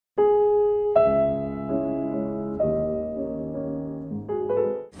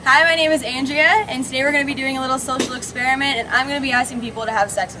Hi, my name is Andrea, and today we're going to be doing a little social experiment, and I'm going to be asking people to have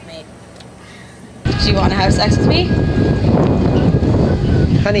sex with me. Do you want to have sex with me?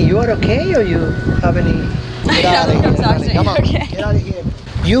 Honey, you are okay, or you have any? Get out of here, honey. Come on, okay. Get out of here.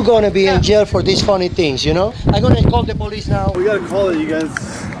 You're going to be in jail for these funny things, you know? I'm going to call the police now. We got to call it. You guys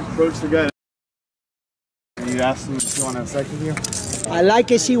approach the guy. You ask him if you want to have sex with you. I like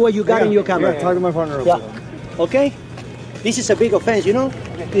to see what you got in your camera. Yeah, talk to my partner real quick. Okay? This is a big offense, you know?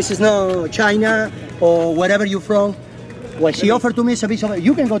 This is not China or wherever you're from. What she offered to me is a big offense.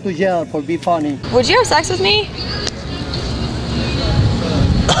 You can go to jail for being funny. Would you have sex with me?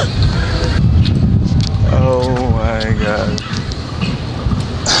 Oh my god.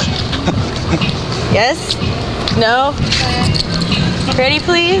 Yes? No? Pretty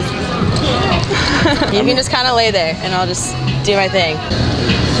please? You can just kind of lay there and I'll just do my thing.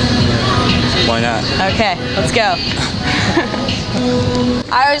 Why not? Okay, let's go.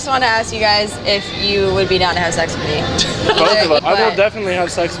 I just want to ask you guys if you would be down to have sex with me. Both of us. I will definitely have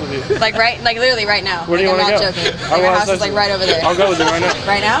sex with you. Like literally right now. Where do you want to go? I'm not joking. I Your house is like right over there. I'll go with you right now.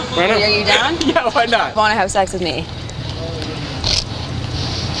 Right now? Right now. Are you down? Yeah, why not? Want to have sex with me?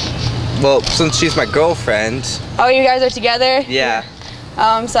 Well, since she's my girlfriend. Oh, you guys are together? Yeah.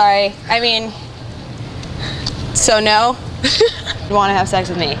 Oh, I'm sorry. I mean, so no? You want to have sex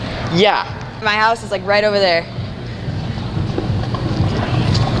with me? Yeah. My house is like right over there.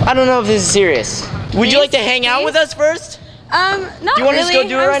 I don't know if this is serious. Would you like to hang out with us first? Not Do you want to just go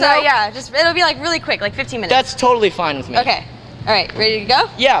do it right now? Yeah, just it'll be like really quick, like 15 minutes. That's totally fine with me. Okay. All right, ready to go?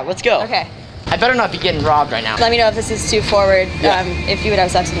 Yeah, let's go. Okay. I better not be getting robbed right now. Let me know if this is too forward, if you would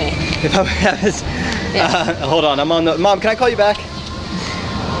have sex with me. If I would have this, Yeah. hold on, I'm on the, Mom, can I call you back?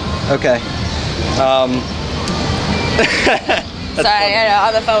 Okay. Sorry, I know,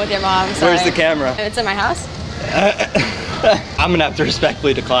 on the phone with your mom. Sorry. Where's the camera? It's in my house. I'm gonna have to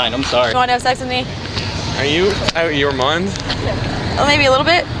respectfully decline, I'm sorry. You want to have sex with me? Are you out of your mind? Well, maybe a little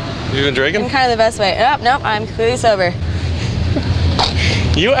bit. You been drinking? In kind of the best way. Nope, I'm completely sober.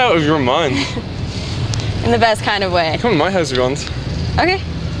 You out of your mind? In the best kind of way. Come to my house once. Okay.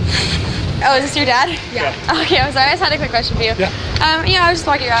 Oh, is this your dad? Yeah. Okay, I'm sorry. I just had a quick question for you. Yeah. You know, I was just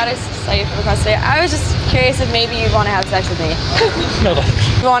walking around. I saw you from across the street. I was just curious if maybe you'd want to have sex with me. No.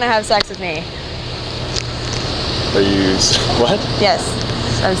 You want to have sex with me? Are you, what? Yes.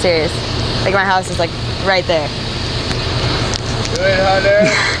 I'm serious. Like my house is like right there.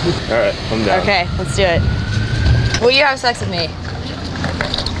 Alright, I'm down. Okay, let's do it. Will you have sex with me?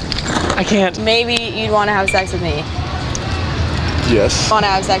 I can't. Maybe you'd want to have sex with me. Yes. Want to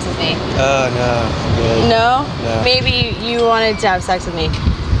have sex with me? No, good. No? No. Maybe you wanted to have sex with me.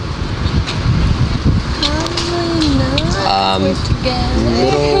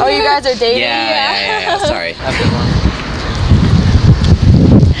 Oh, you guys are dating? Yeah, sorry.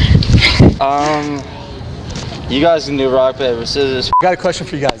 You guys can do rock, paper, scissors. I got a question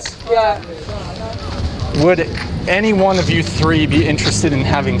for you guys. Yeah. Would any one of you three be interested in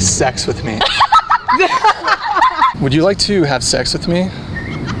having sex with me? Would you like to have sex with me?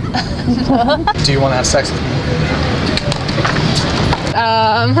 No. Do you want to have sex with me?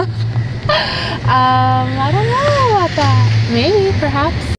 I don't know about that. Maybe, perhaps.